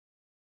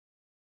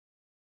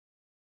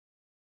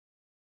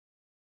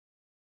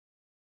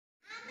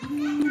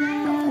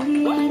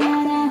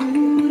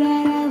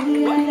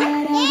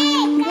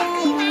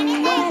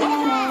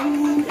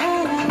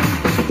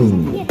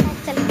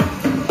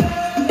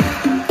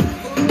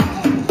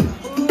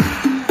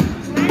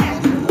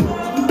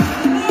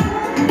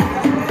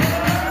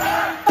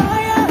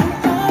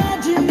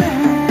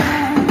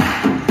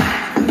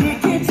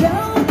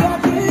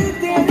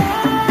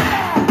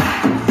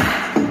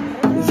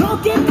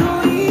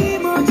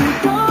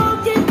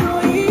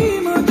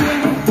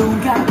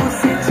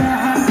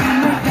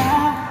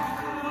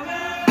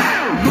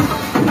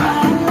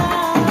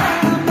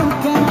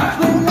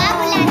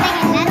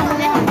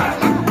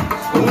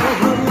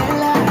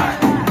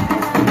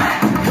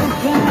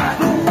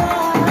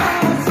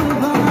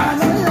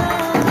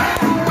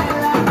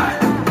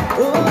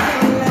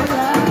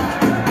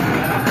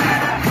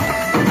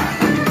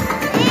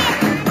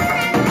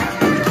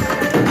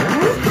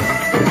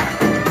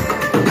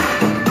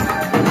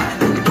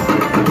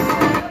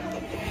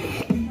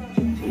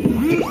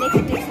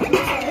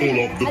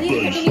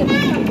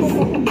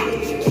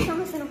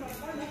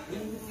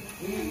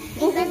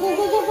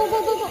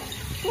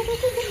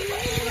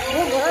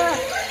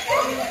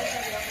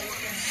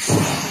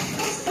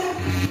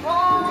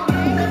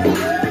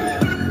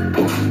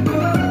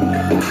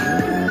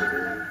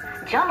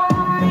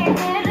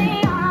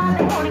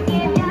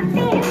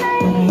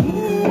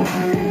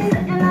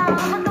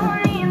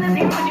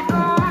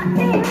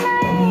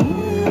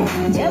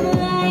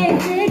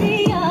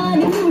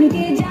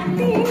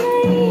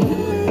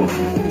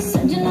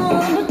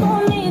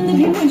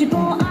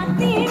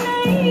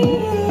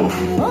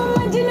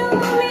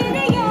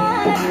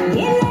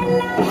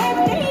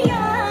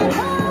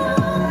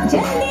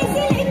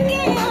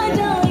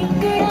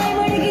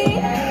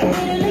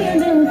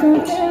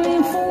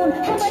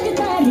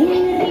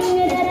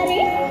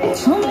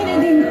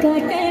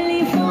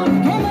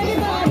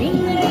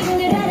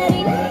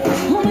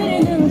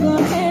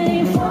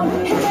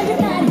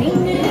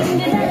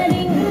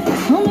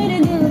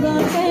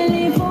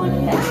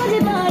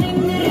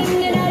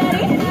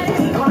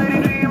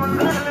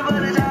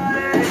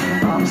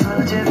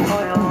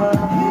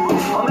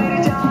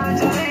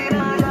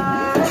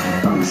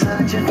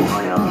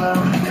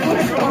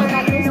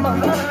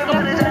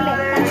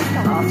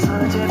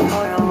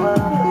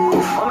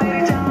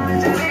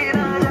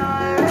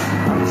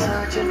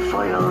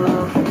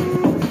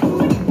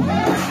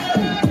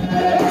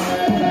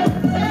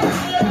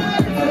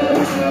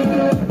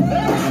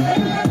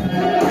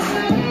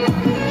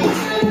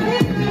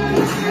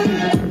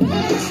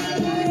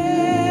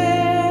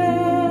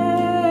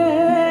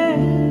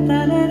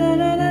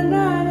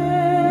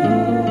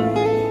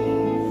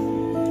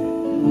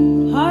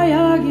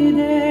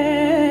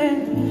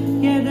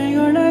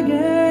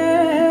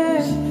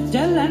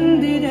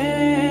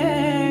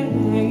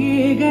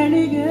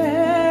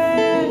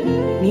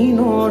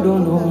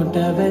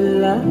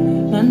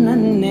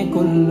ನನ್ನನ್ನೇ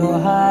ಕೊಲ್ಲೋ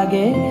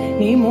ಹಾಗೆ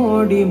ನೀ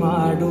ಮೋಡಿ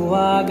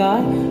ಮಾಡುವಾಗ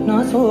ನಾ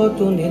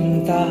ಸೋತು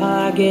ನಿಂತ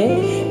ಹಾಗೆ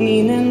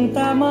ನೀನಂತ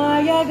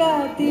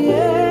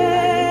ಮಾಯಗಾತಿಯೇ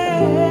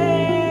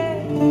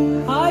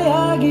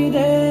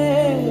ಹಾಯಾಗಿದೆ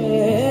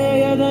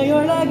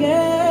ಎದೆಯೊಳಗೆ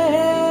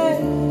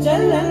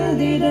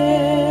ಚೆಲ್ಲಂದಿದೆ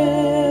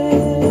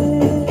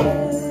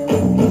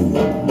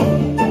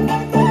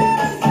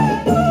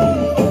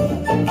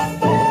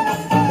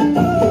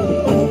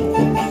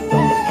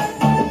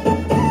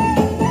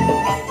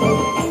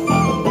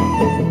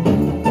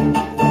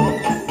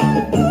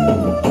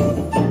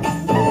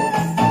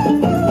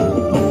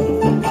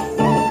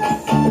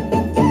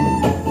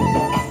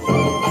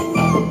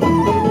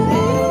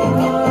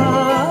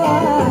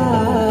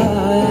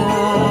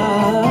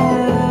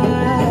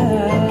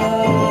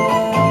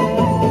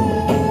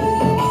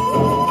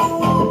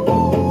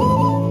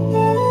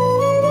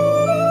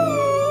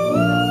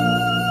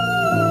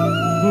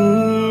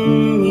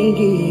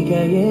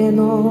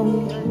ಏನೋ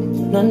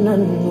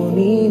ನನ್ನನ್ನು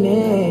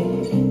ನೀನೇ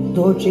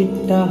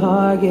ದೋಚಿಟ್ಟ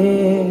ಹಾಗೆ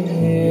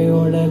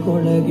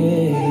ಒಳಗೊಳಗೆ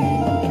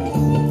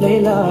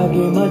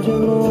ಲೈಲಾಗೆ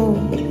ಮಜನು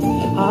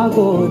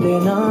ಆಗೋದೆ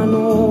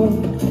ನಾನು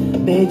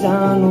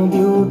ಬೇಜಾನು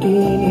ಬ್ಯೂಟಿ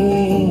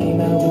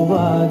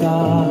ನಗುವಾಗ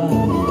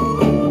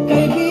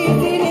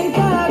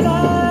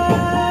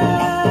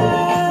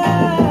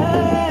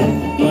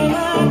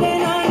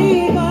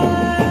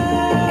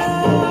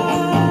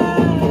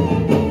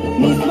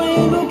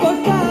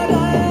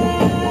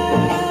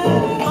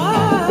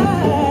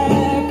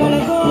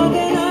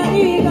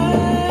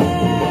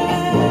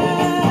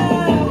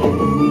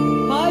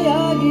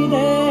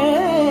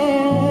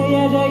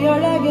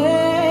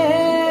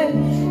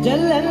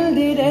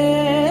ಜಲ್ಲಂದಿರೆ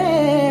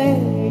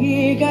ಈ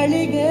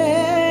ಗಳಿಗೆ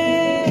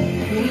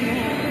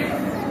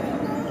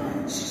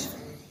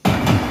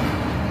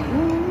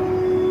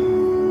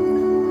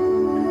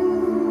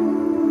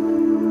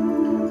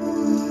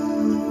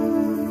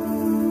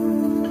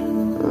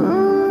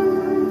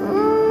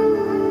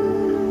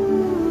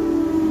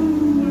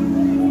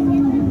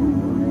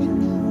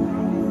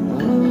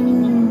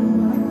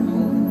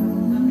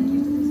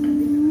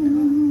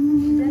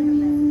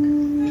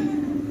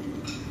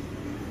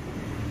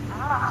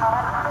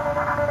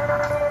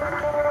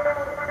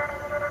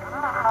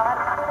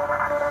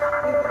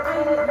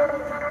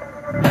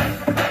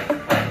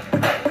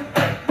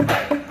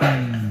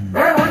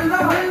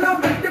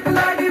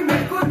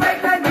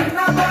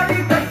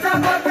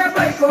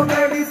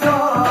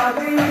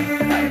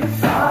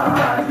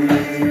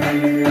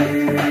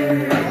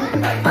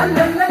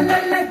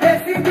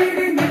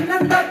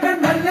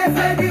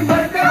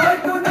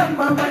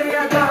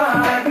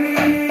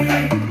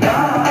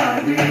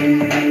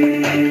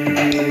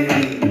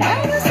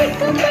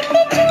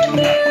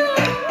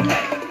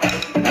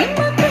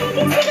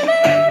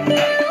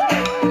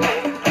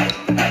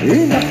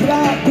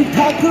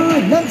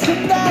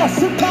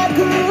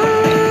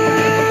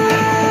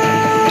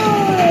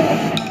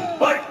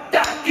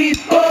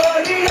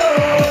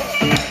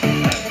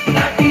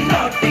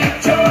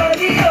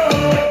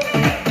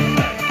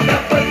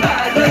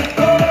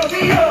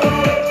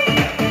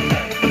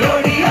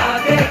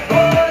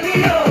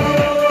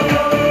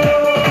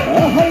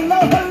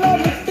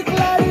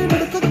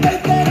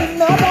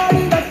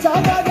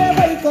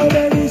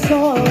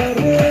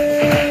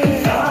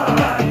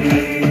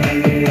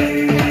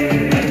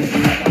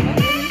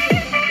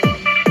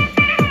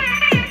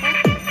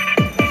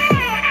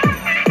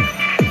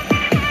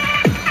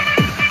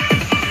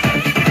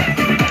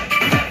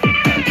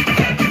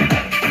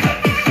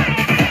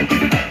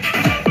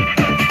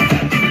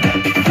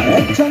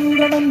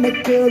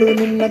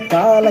ನಿನ್ನ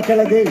ಕಾಲ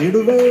ಕೆಳಗೆ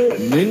ಇಡುವೆ,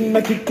 ನಿನ್ನ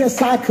ಕಿಕ್ಕೆ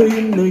ಸಾಕು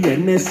ಇನ್ನು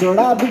ಎಣ್ಣೆ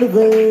ಸೋಡಾ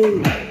ಬಿಡುವೆ.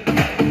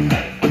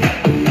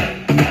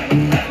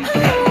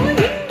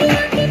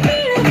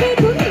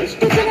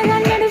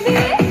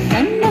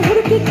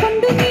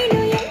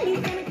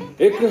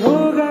 एक हो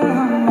गए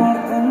हम और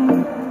तुम,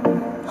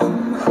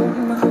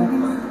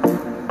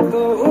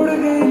 तो उड़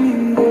गई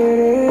नींदे.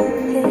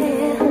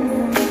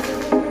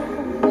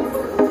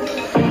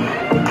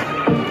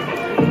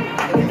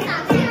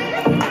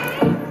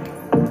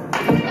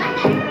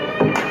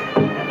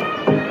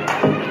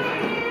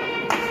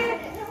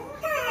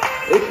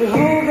 एक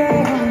हो गए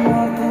हम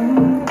और तुम,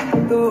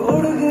 तो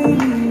उड़ गई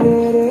नींदे,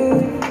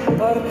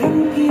 और धन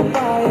की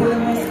पायल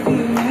मस्ती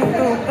में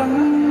तो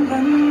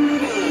कंगन.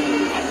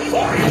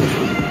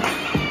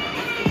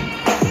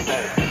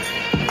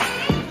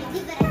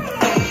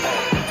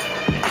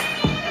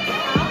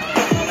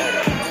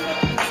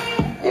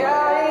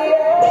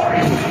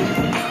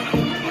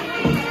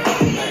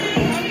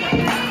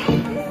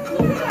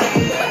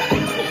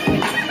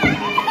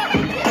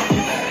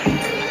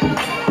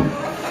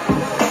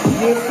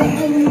 ये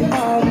पहली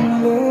बार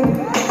मिले,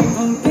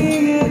 हम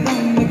तेरे दम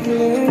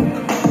निकले,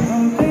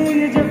 हम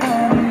तेरी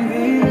जबानी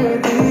धीरे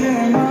धीरे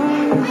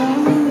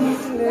नाम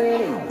निकले.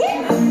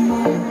 हम्मा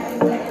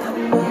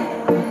हम्मा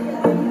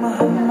हम्मा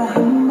हम्मा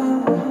हम्मा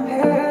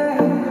हे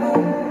हम्मा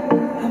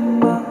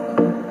हम्मा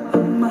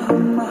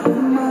हम्मा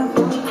हम्मा.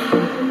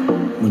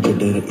 मुझे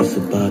डर इस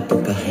बात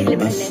का है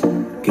बस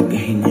कि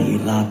कहीं ना ये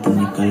रात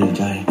निकल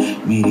जाए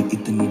मेरी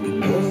इतनी भी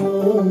बस.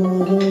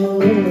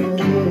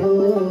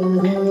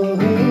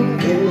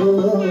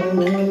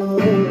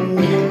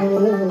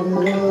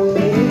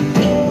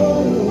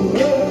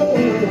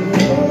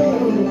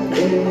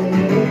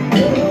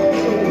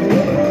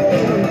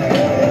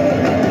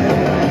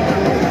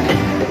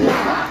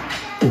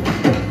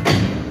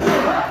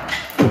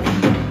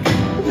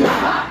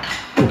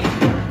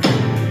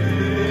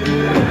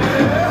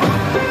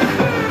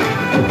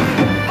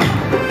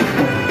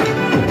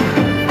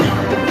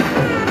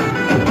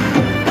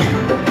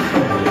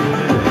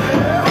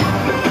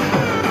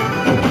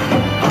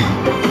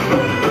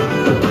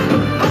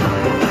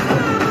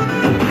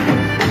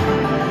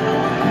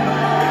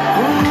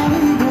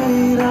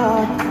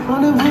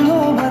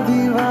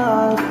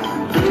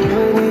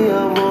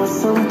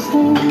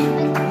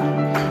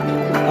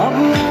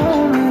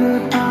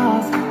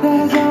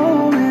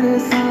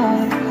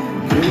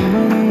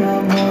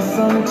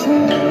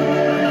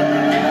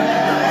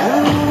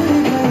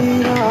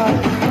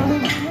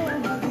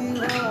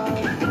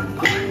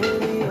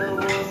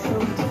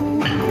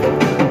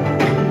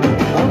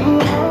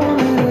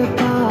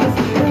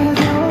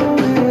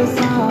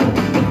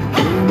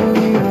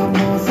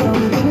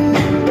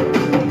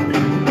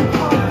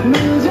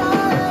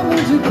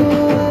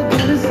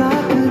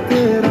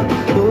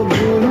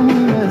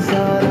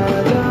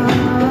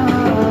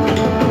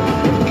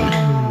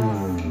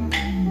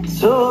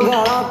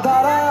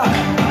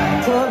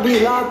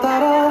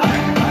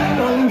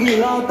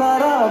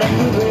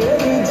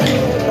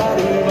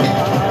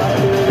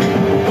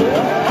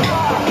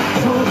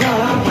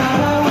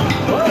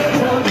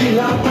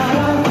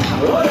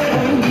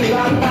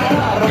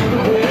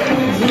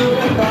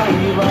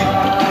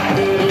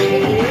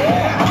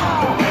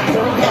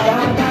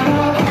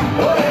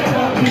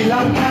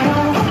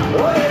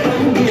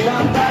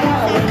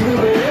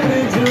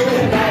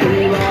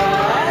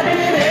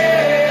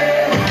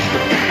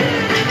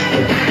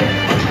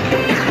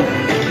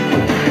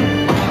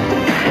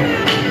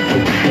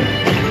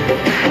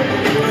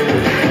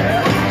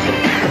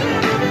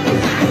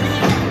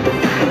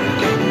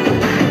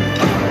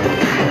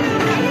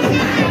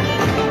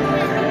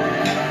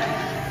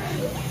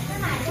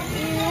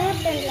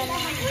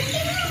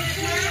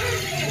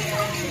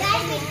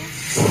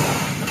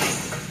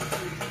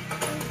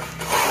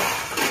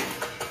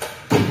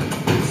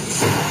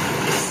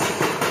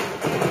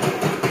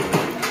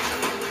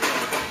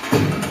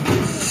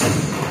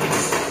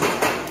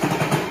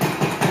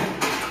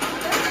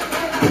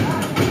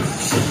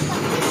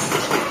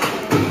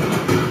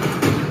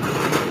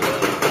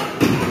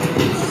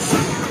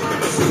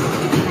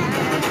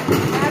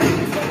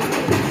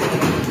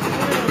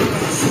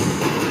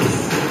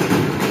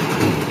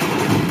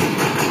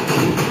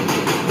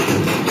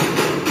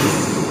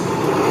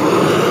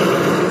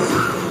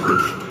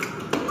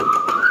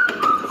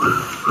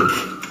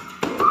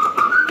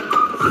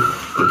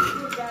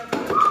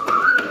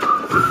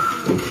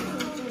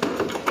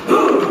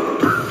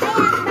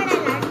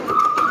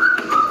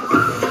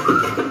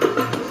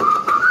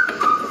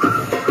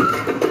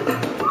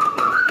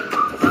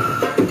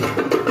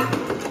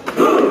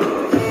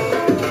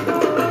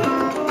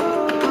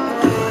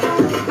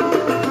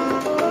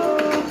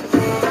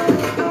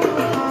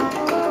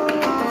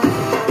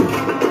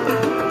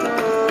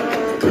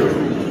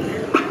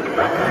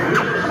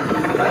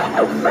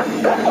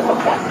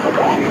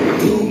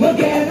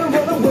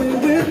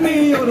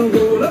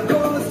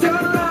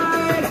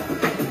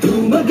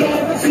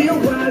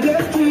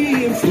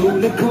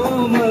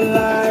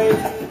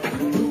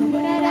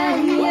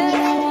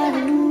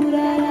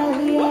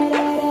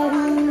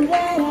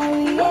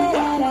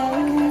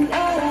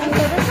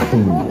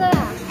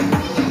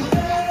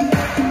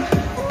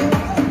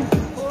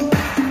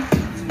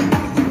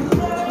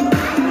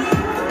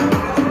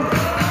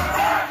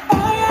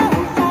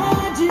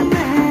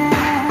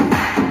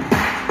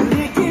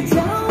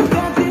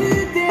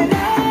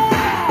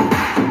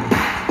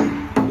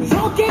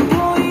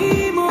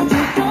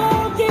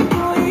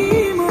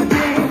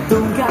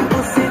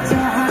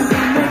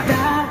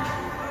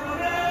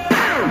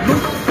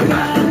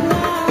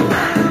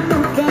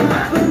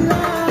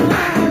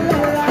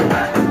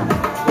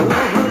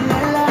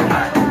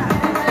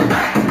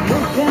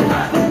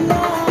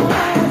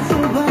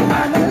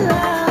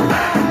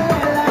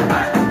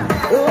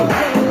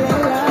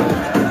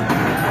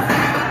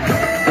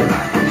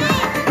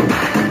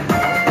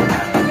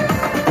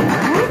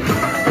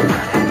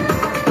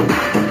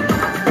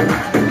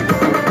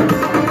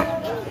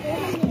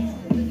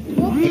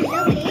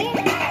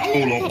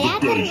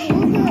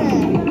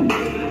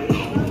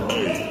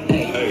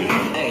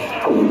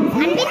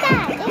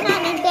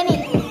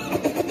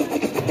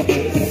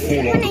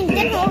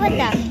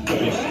 बता।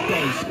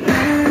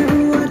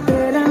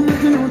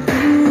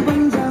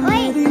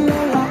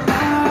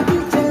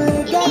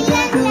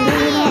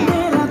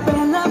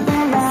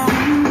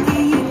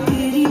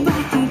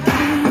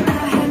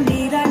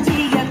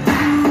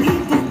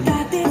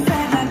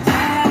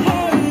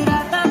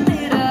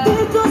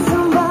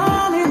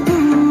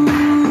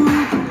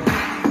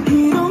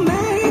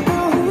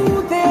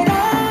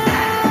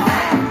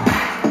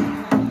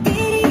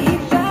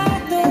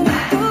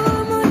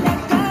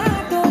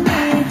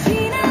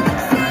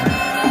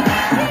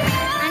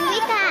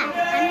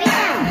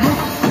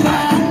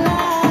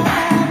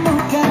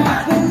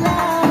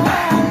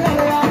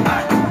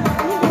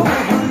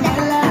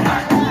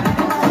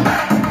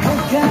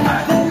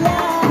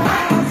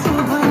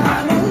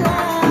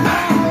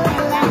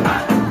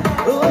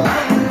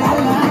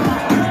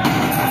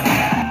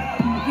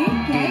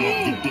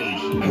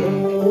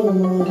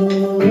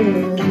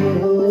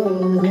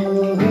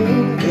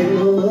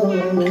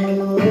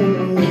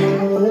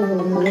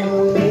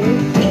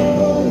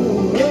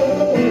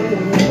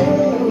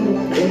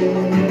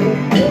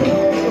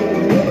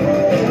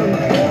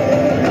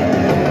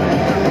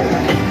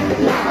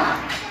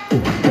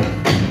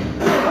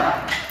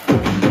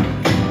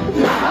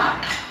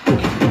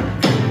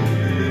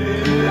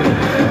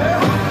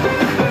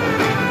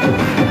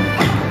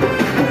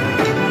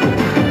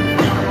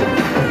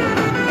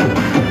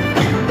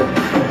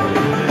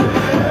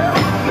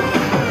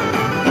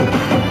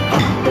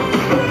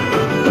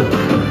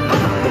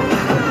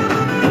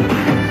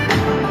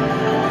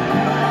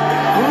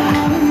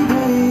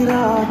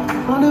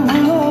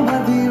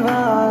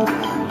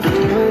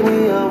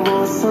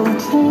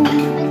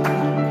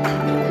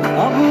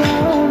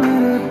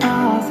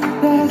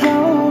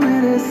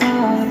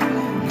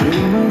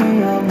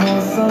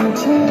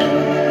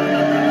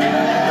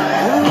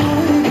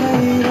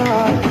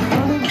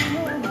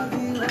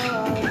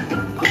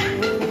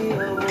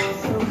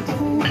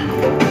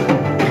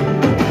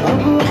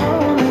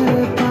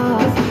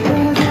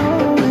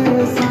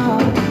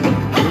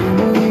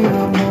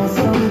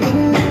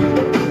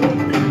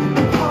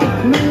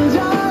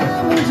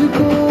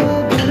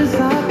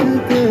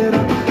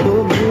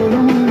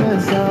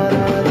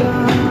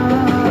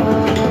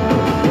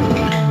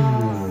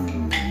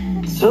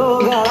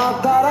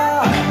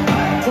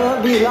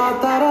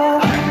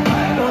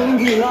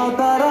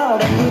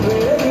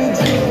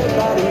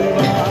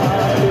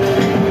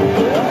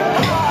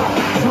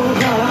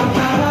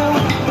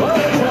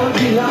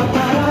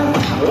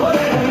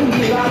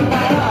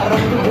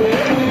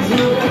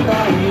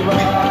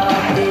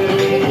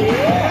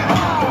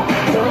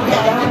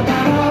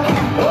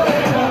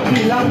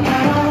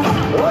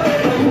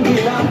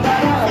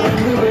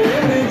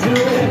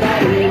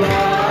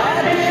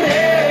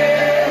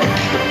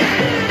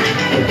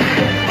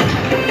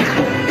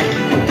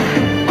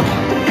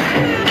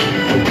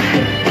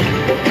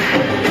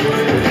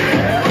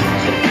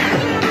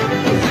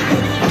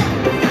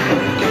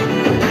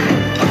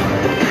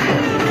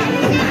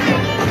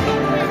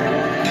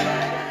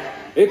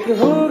 एक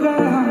हो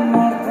गए हम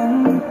और तुम,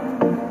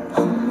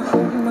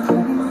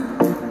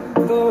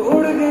 तो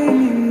उड़ गई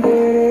नींदें।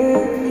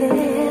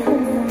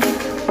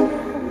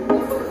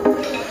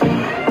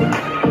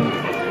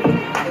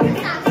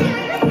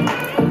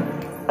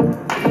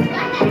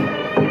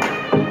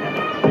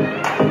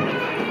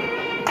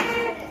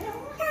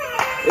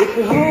 एक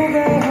हो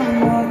गए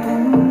हम और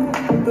तुम,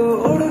 तो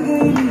उड़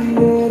गई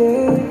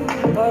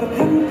नींदें, और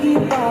धन की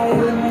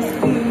पायल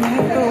मस्ती में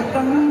तो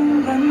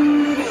कंग कंग।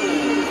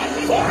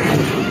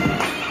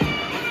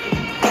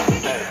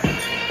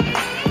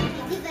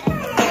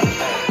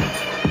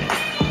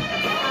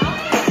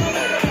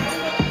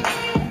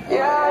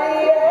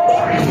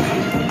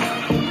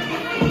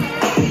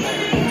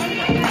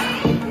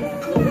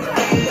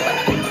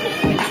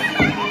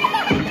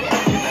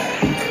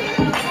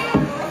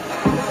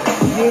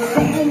 ये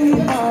पहली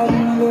बार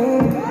मिले,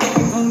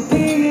 हम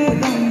तेरे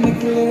दम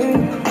निकले,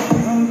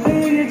 हम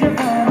तेरे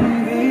जबान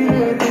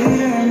धीरे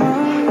धीरे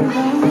नाम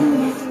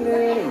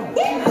निकले।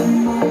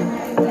 हम्मा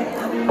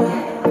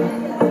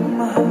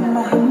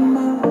हम्मा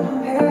हम्मा हम्मा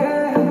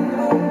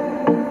हम्मा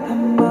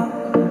हम्मा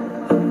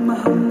हम्मा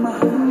हम्मा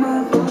हम्मा।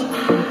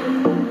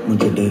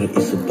 मुझे डर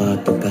इस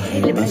बात का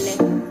है बस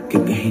कि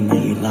कहीं ना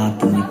ये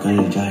रात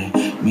निकल जाए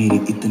मेरी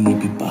इतनी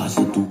भी पास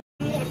तू।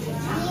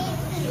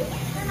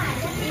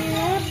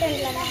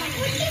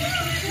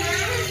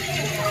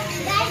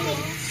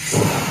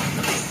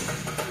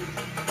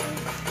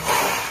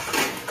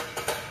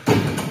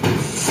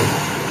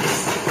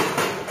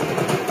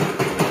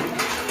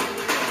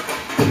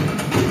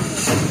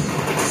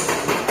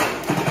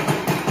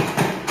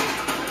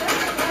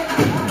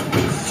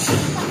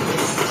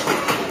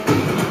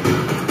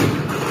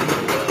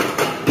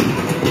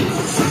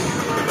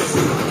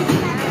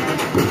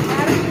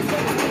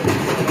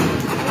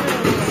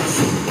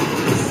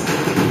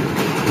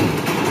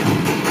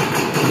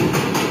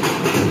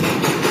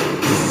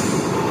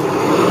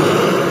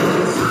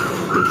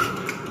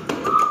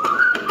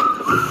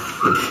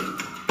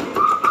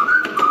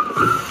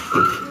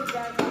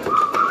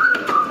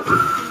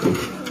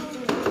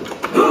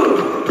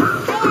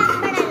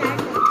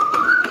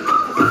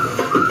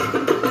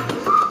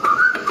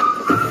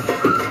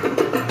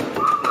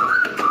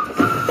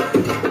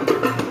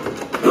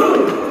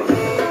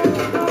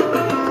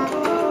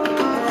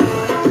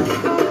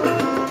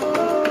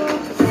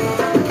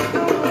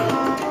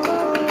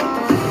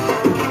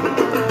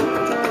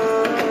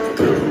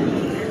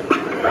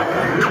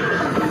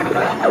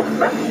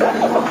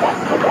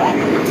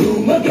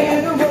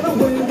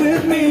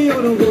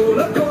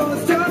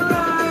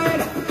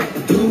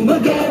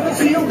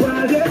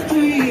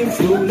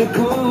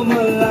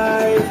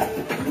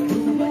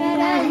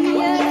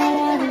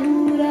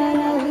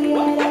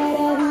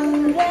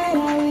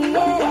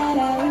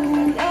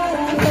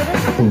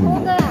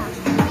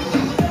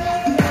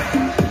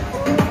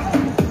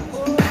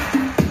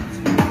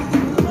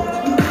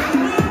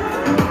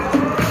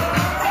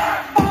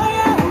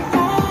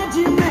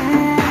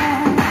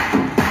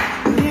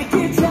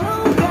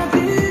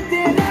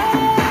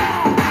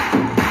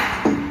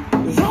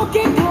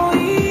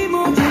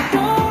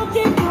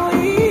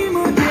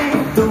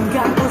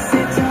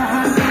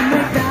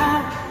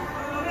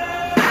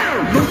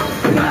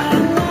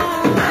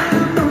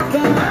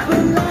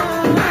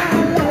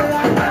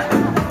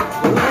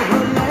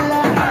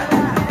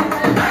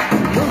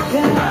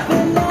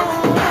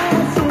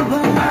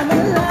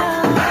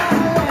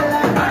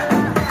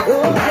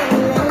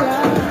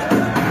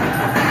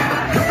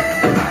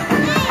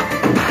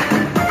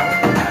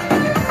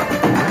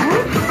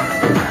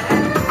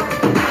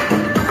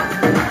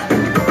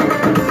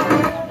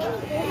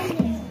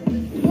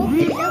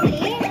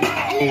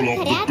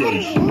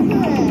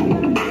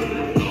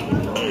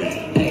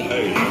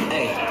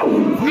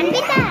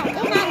 ಅನ್ವಿತಾ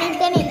ನಾನು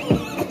ನಿಂತೇನೆ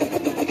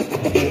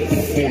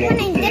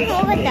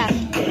ಹೋಗುತ್ತಾ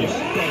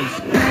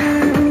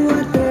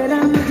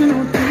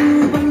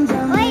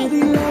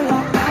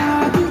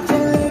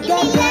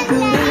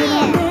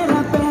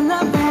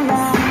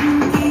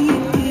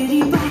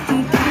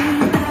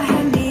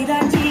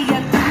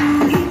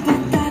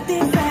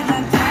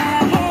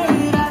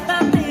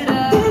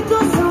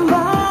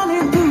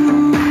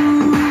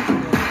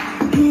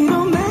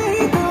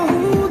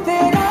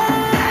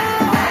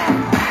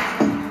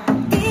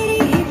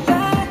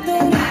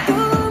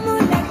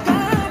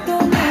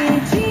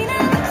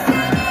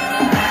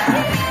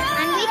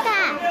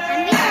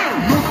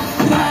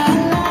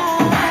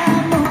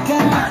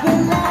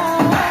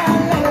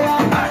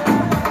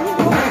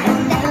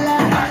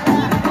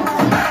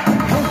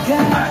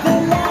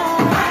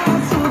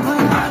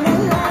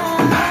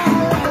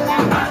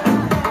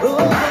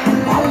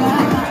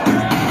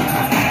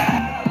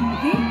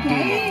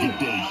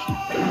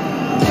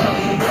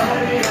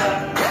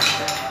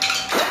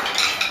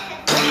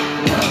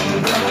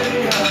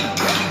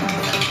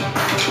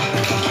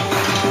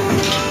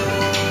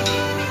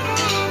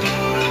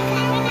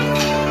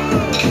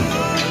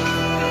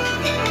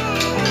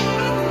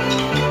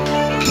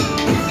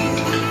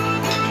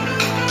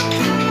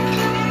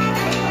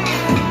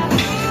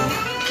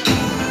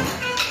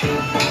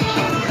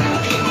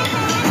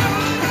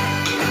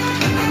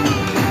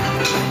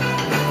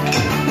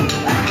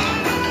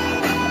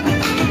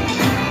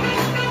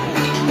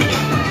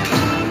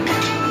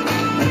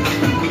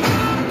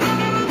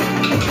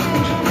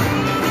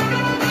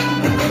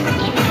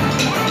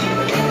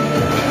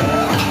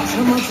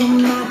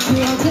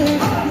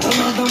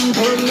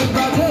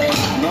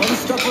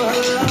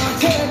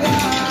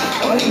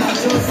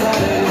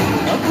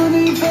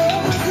अपनी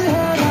फेमस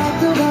है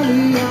रात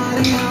वाली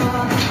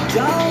यारियां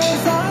जाए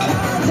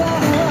सारा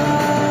जहां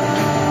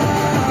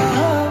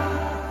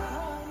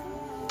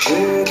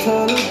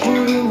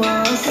थलपुरमा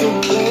सुन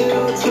ले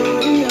ओ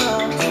छोरियां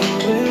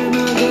सुने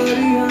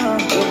नगरियां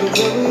जब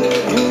जब ये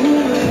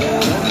घूमे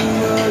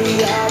हमारी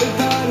यार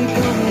तारी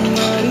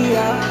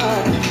कमरिया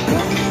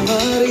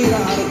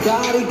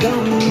तारी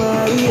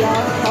कमरिया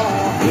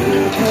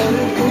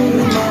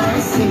थलपुरमा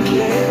सुन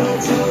ले ओ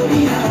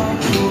छोरियां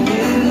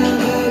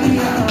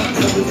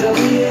जब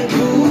ये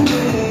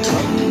घूमे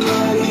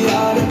हमारी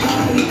यार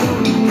तारी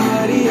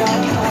कमरिया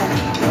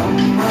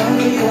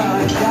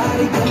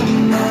तारी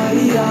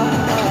कमरिया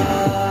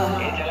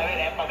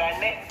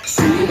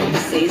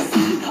से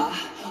सीधा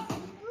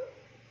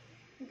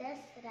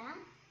ದಸರಾ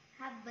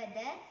ಹಬ್ಬದ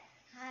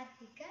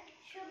ಹಾರ್ದಿಕ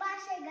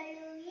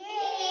ಶುಭಾಶಯಗಳು.